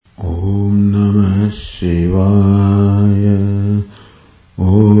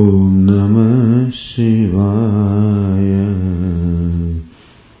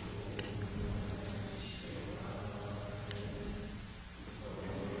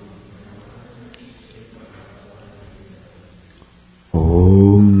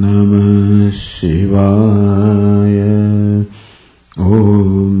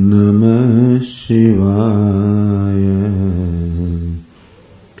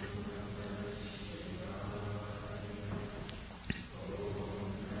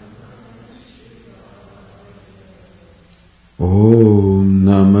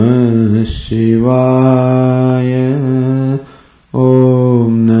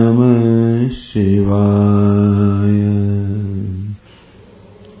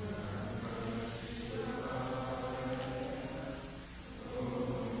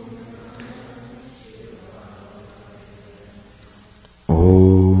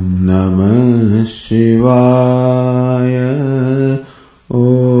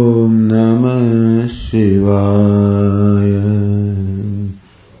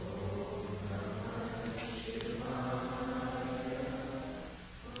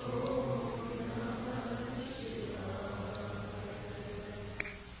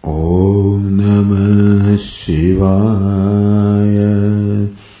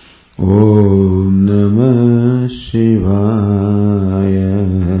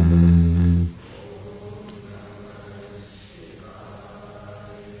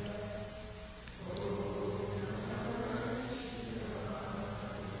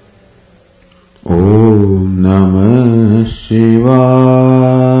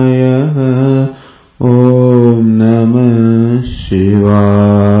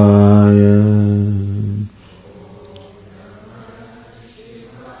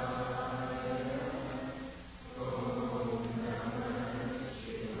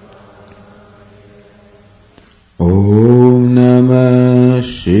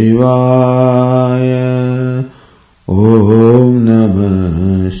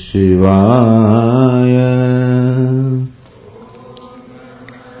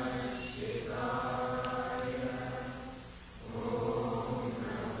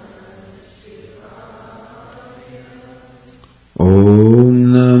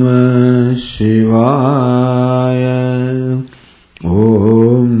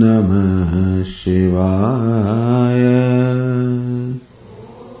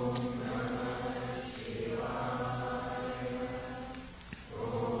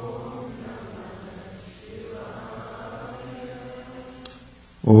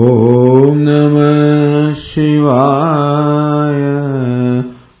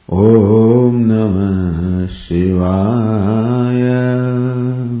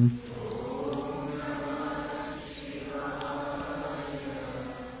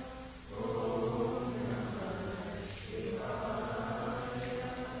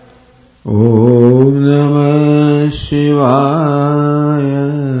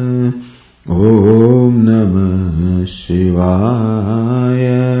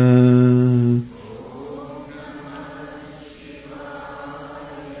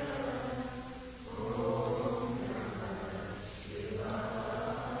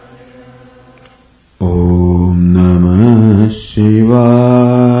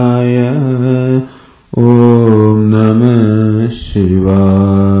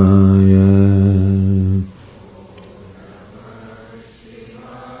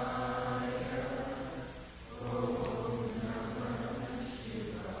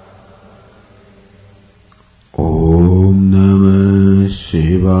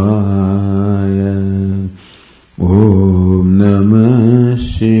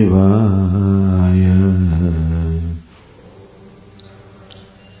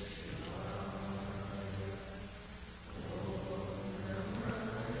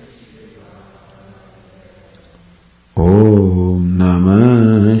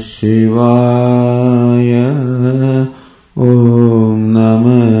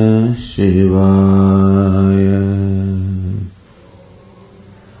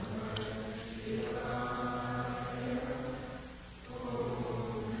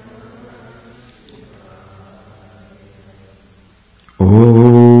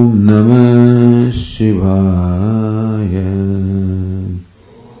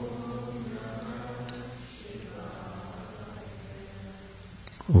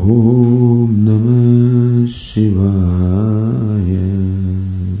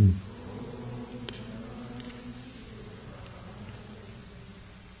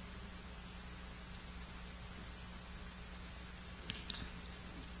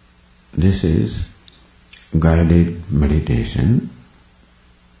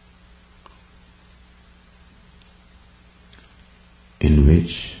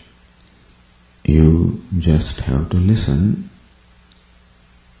which you just have to listen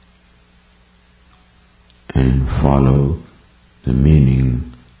and follow the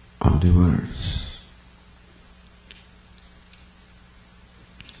meaning of the words.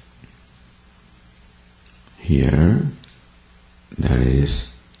 Here, there is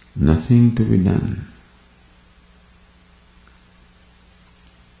nothing to be done,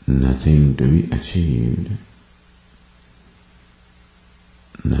 nothing to be achieved,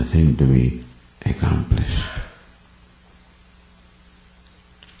 nothing to be accomplished.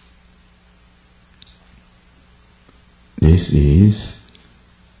 This is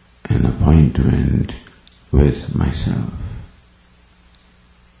an appointment with myself.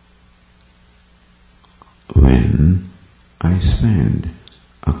 When I spend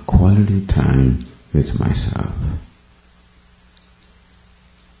a quality time with myself,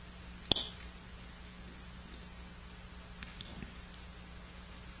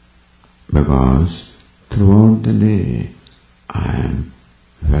 because throughout the day I am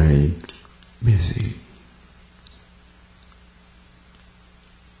very busy.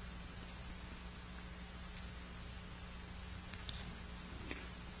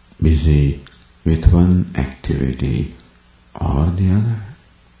 Busy with one activity or the other.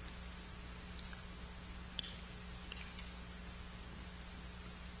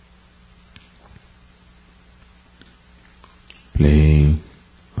 Playing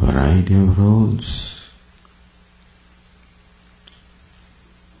a variety of roles.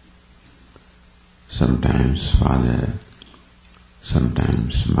 Sometimes father,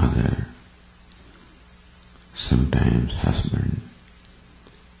 sometimes mother, sometimes husband,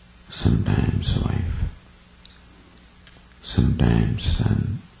 sometimes wife, sometimes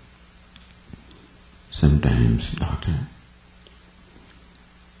son, sometimes daughter,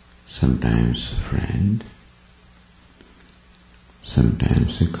 sometimes friend,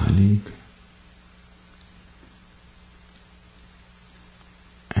 sometimes a colleague.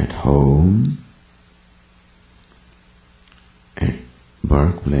 At home, at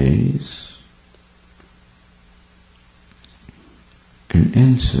workplace, and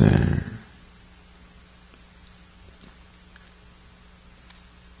elsewhere.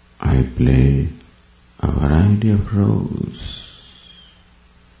 I play a variety of roles.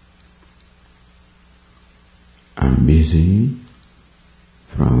 I'm busy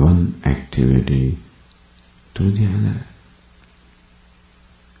from one activity to the other.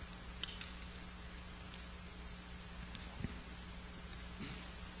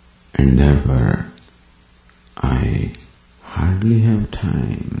 And therefore, I hardly have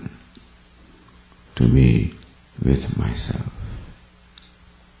time to be with myself.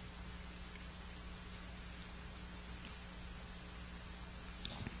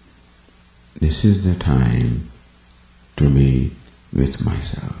 This is the time to be with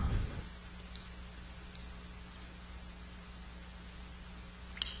myself.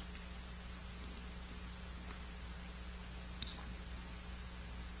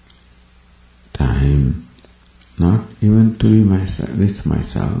 Time not even to be with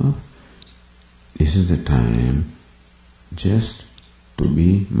myself. This is the time just to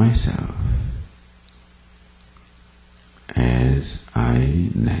be myself as I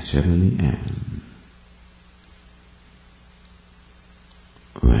naturally am.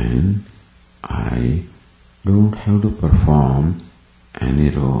 When I don't have to perform any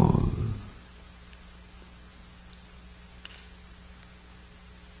role.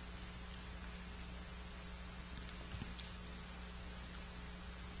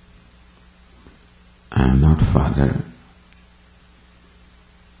 I am not father,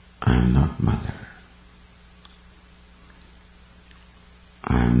 I am not mother,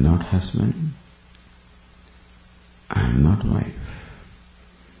 I am not husband, I am not wife,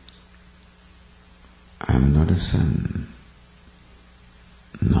 I am not a son,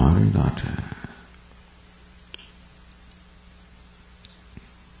 nor a daughter.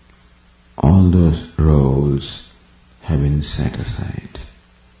 All those roles have been set aside.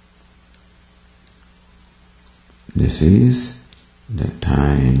 This is the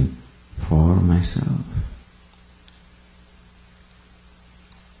time for myself.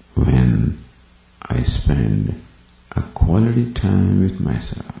 When I spend a quality time with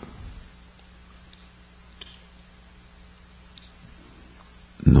myself,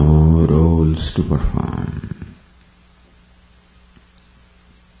 no roles to perform,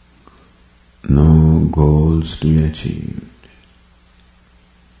 no goals to be achieved.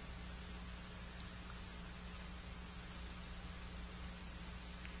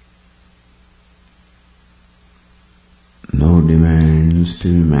 No demands to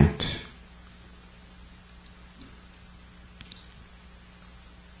be met.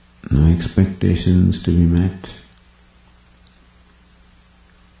 no expectations to be met.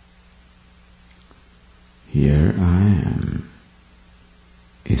 Here I am,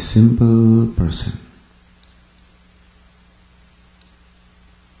 a simple person.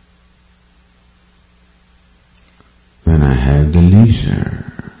 When I have the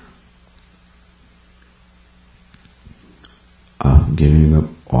leisure of giving up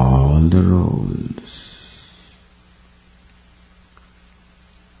all the roles,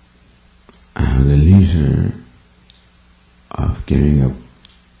 I have the leisure of giving up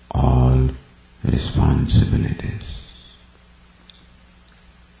all responsibilities.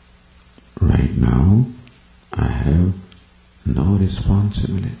 Right now, I have no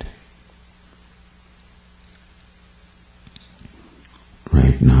responsibility.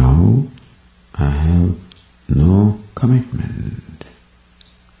 Right now, I have no commitment.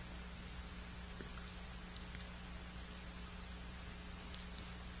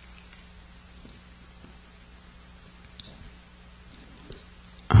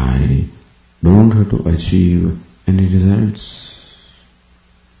 I don't have to achieve any results.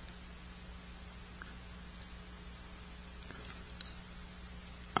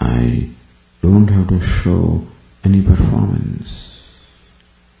 I don't have to show any performance.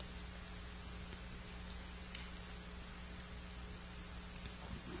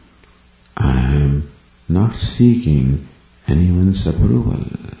 I am not seeking anyone's approval.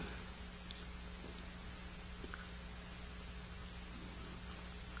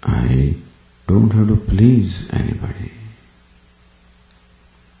 I don't have to please anybody.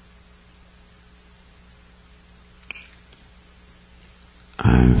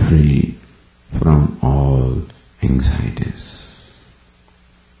 I am free from all anxieties.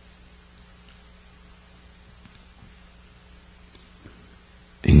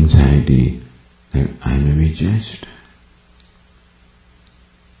 Anxiety that I may be judged.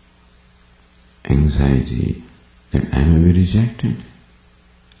 Anxiety that I may be rejected.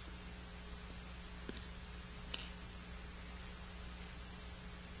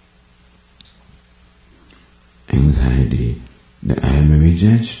 Anxiety that I may be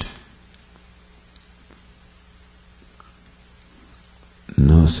judged.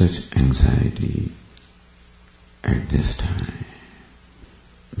 No such anxiety at this time,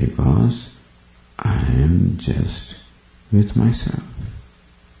 because I am just with myself.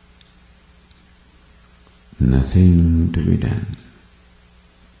 Nothing to be done,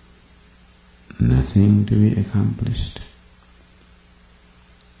 nothing to be accomplished.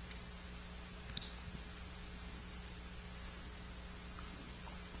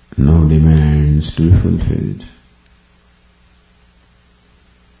 No demands to be fulfilled,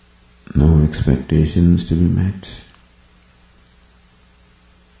 no expectations to be met.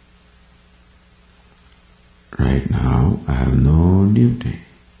 Right now, I have no duty.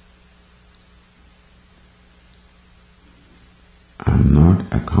 I am not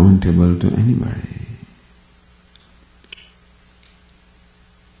accountable to anybody.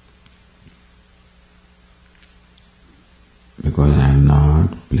 Because I am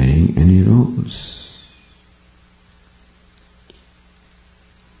not playing any roles.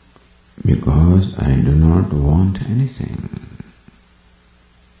 Because I do not want anything.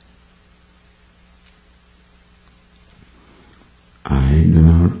 I do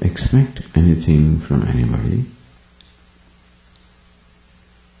not expect anything from anybody.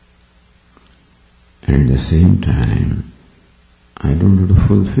 And at the same time, I don't have to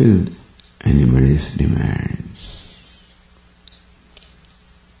fulfill anybody's demands.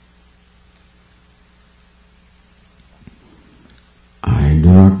 I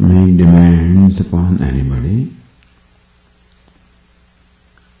do not make demands upon anybody.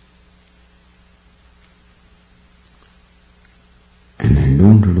 And I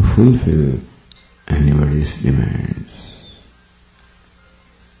don't have to fulfill anybody's demands.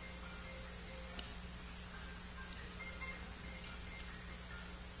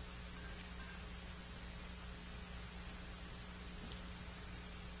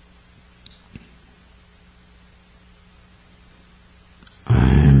 I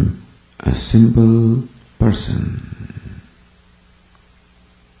am a simple person.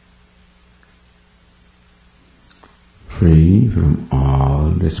 Free from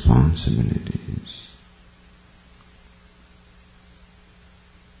all responsibilities.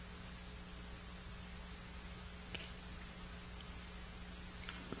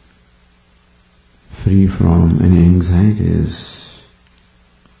 Free from any anxieties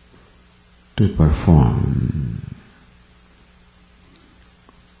to perform.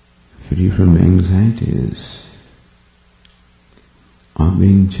 Free from anxieties of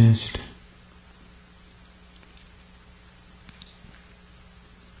being judged.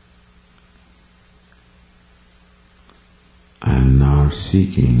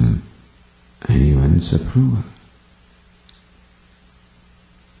 seeking anyone's approval.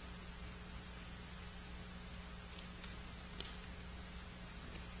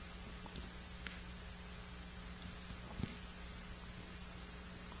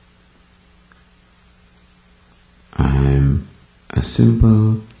 I am a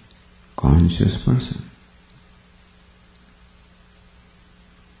simple, conscious person.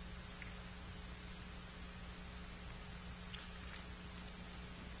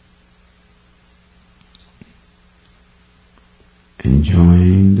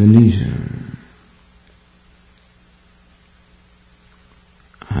 Enjoying the leisure.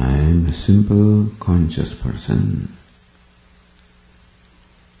 I am a simple, conscious person,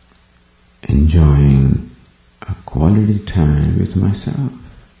 enjoying a quality time with myself.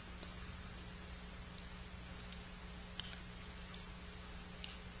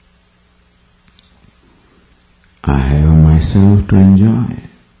 I have myself to enjoy.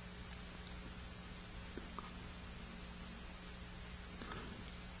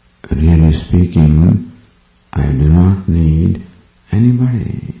 Really speaking, I do not need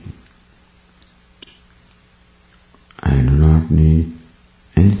anybody. I do not need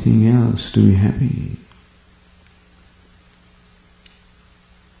anything else to be happy.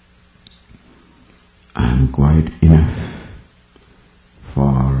 I am quite enough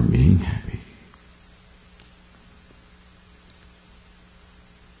for being happy.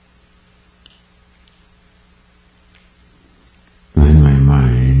 When my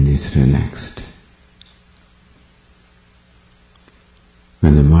mind is relaxed,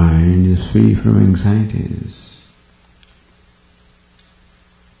 when the mind is free from anxieties,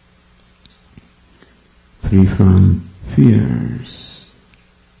 free from fears,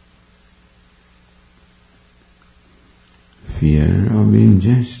 fear of being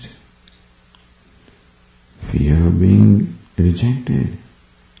judged, fear of being rejected,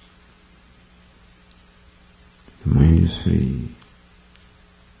 the mind is free.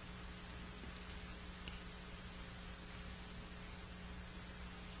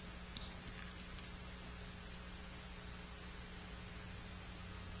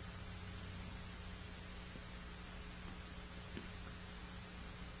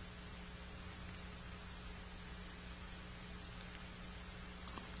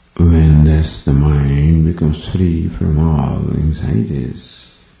 When thus the mind becomes free from all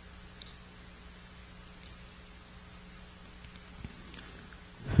anxieties,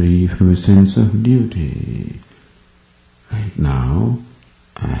 free from a sense of duty. Right now,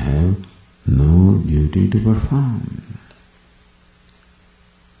 I have no duty to perform.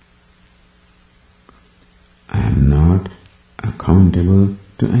 I am not accountable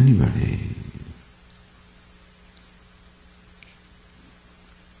to anybody.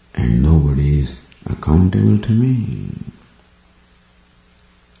 And nobody is accountable to me.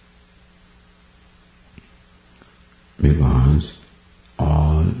 Because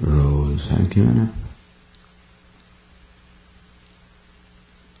all roles are given up.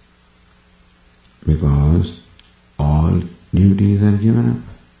 Because all duties are given up.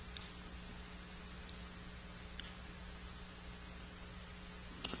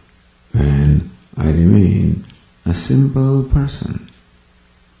 When I remain a simple person,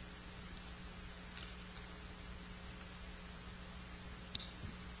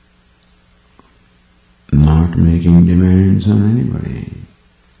 not making demands on anybody,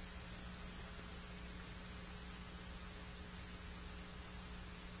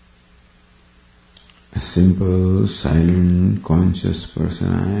 a simple, silent, conscious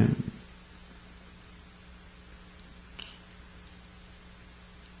person I am.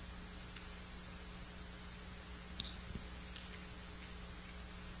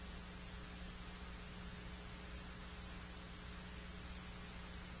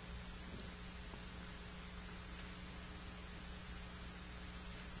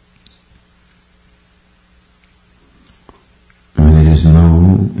 There is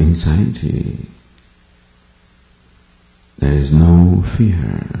no anxiety, there is no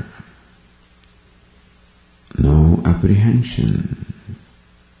fear, no apprehension,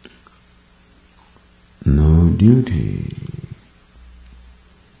 no duty,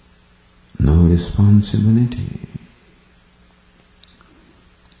 no responsibility,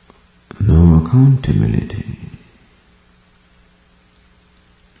 no accountability.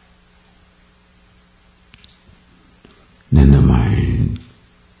 Then the mind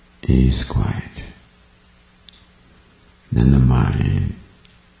is quiet. Then the mind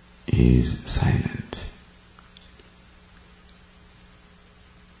is silent.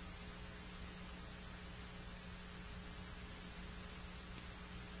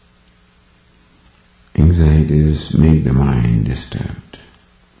 Anxieties make the mind disturbed.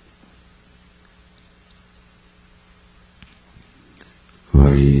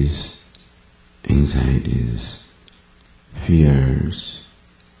 worries, anxieties, fears,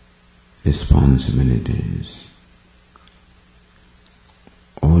 responsibilities.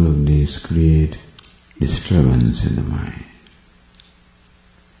 All of these create disturbance in the mind.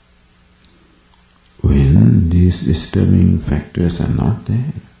 When these disturbing factors are not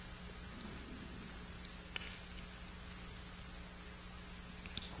there,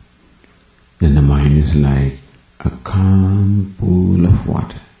 then the mind is like a calm pool of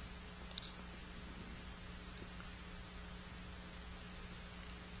water.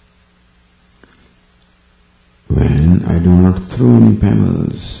 When I do not throw any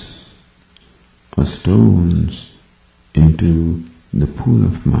pebbles or stones into the pool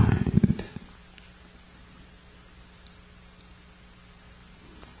of mind,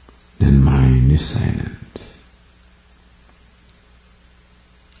 then mind is silent.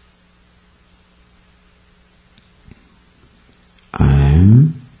 I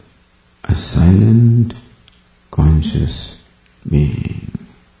am a silent, conscious being.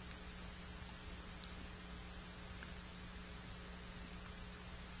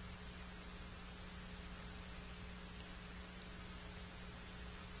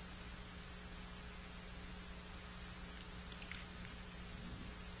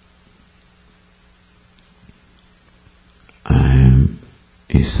 I am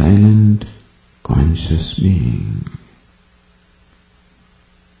a silent, conscious being.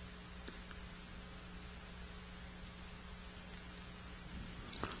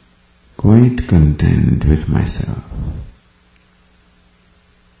 Quite content with myself.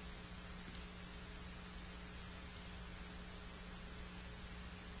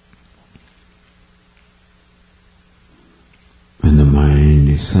 When the mind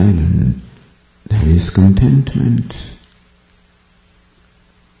is silent, there is contentment.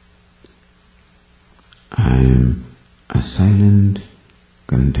 I am a silent,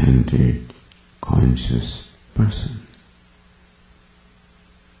 contented, conscious person.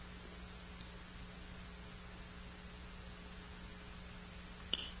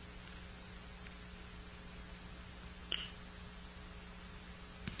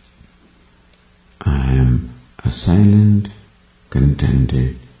 I am a silent,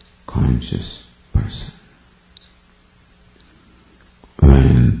 contented, conscious person.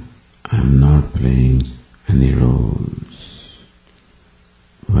 When I am not playing any roles,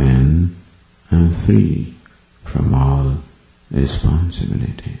 when I am free from all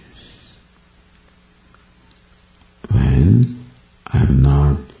responsibilities, when I am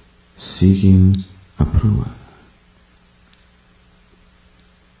not seeking approval,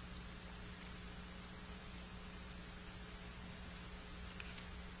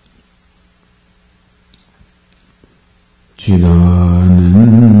 Chidananda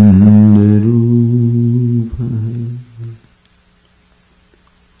Rupa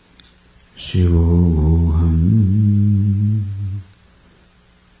Shivoham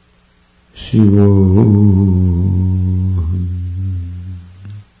Shivoham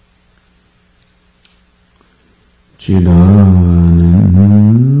Chidananda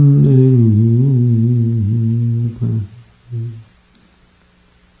Rupa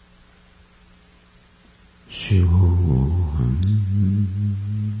Shivoham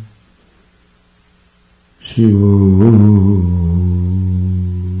Shivoham.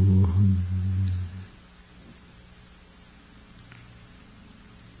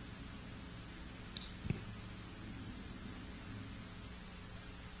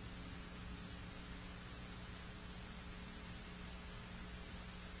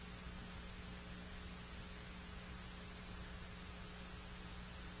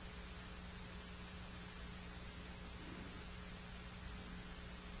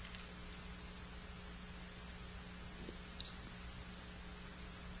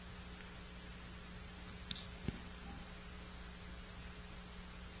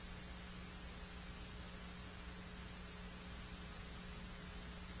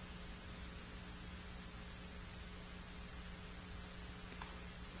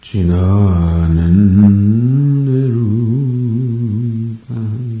 Chidananda Rupa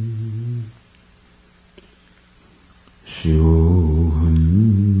Shivoham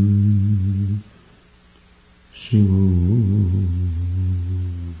Shivoham.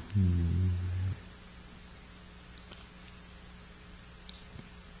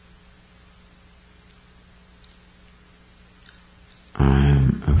 I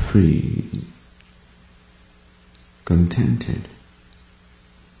am a free, contented,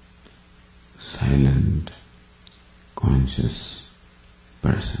 silent, conscious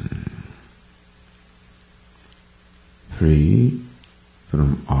person, free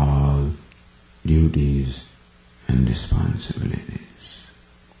from all duties and responsibilities.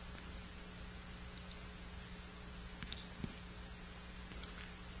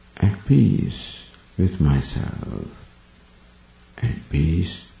 at peace with myself, at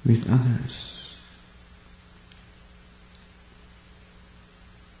peace with others.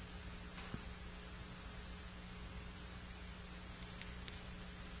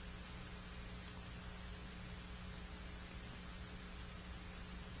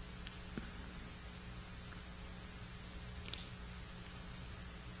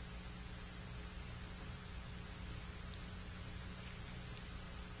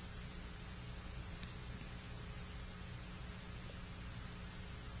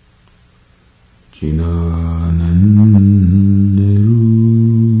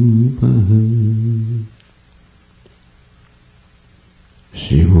 Chidananda-rupah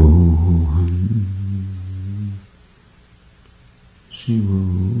Shivoham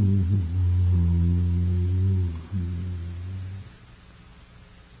Shivoham.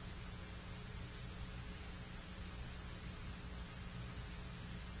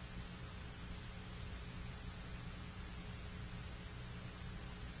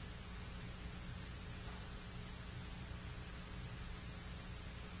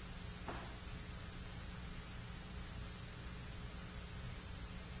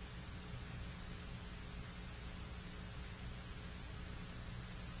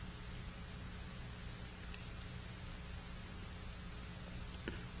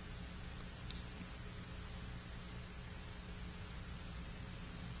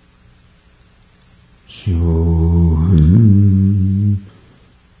 Shivoham,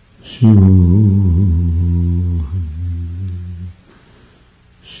 Shivoham,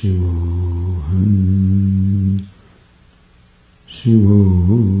 Shivoham,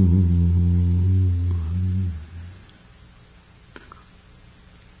 Shivoham.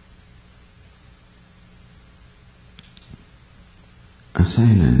 A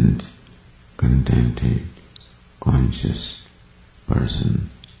silent, contented, conscious person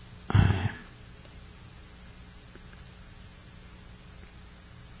I am.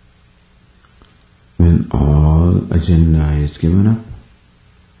 When all agenda is given up,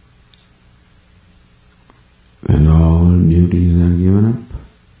 when all duties are given up,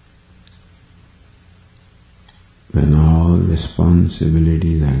 when all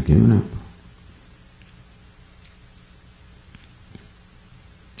responsibilities are given up,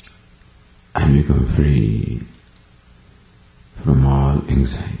 I become free from all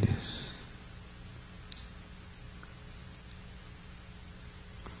anxieties,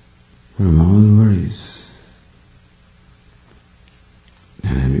 from all worries.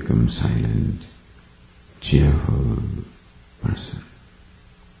 Then I become silent, cheerful person.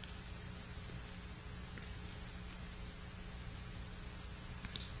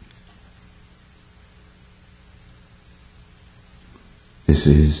 This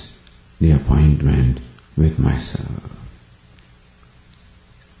is the appointment with myself.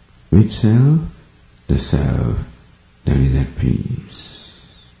 Which self? The self that is at peace.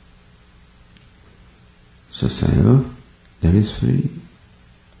 So self that is free.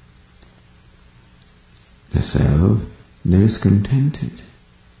 The self that is contented.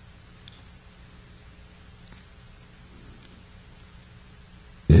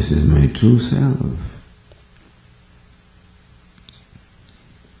 This is my true self.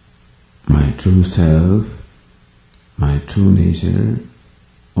 My true self, my true nature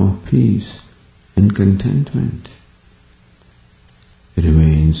of peace and contentment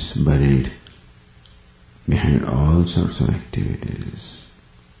remains buried behind all sorts of activities.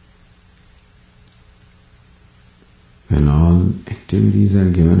 When all activities are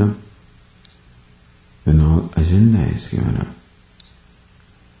given up, when all agenda is given up,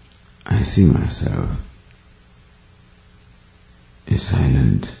 I see myself a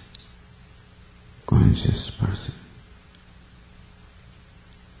silent, conscious person.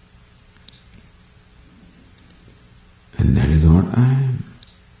 And that is what I am,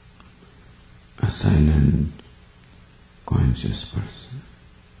 a silent, conscious person.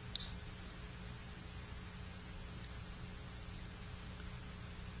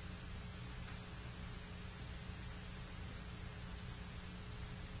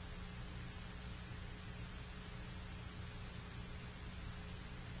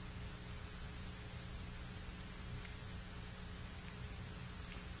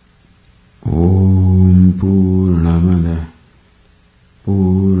 Om Purnamada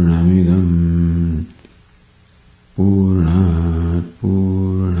Purnamidam Purnat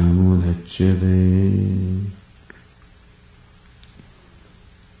Purnamudachyate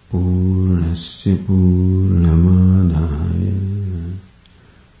Purnasya Purnamadaya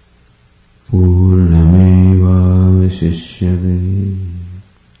Purnamevavasishyate